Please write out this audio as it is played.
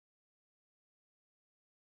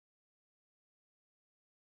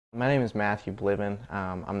My name is Matthew Bliven.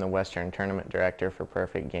 I'm the Western Tournament Director for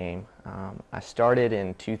Perfect Game. I started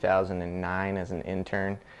in 2009 as an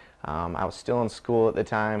intern. I was still in school at the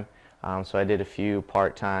time, so I did a few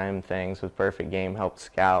part-time things with Perfect Game, helped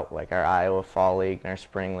scout like our Iowa Fall League and our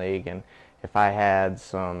Spring League, and if I had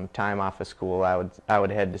some time off of school, I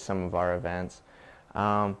would head to some of our events.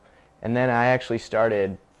 Um, and then I actually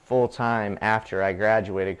started full-time after I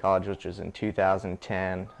graduated college, which was in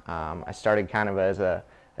 2010. I started kind of as a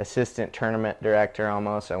assistant tournament director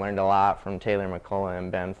almost. I learned a lot from Taylor McCullough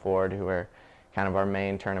and Ben Ford, who are kind of our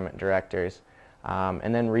main tournament directors.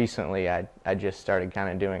 And then recently I just started kind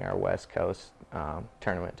of doing our West Coast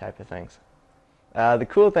tournament type of things. The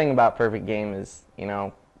cool thing about Perfect Game is,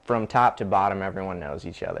 from top to bottom, everyone knows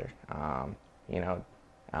each other.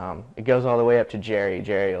 It goes all the way up to Jerry.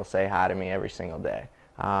 Jerry will say hi to me every single day.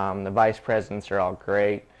 The vice presidents are all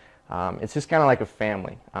great. It's just kind of like a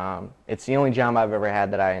family. It's the only job I've ever had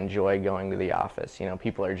that I enjoy going to the office.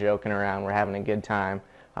 People are joking around, we're having a good time,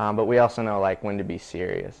 but we also know like when to be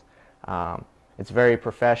serious. It's very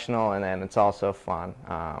professional, and then it's also fun.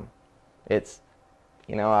 I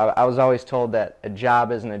was always told that a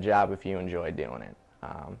job isn't a job if you enjoy doing it.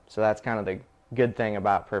 So that's kind of the good thing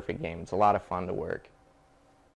about Perfect Game. It's a lot of fun to work.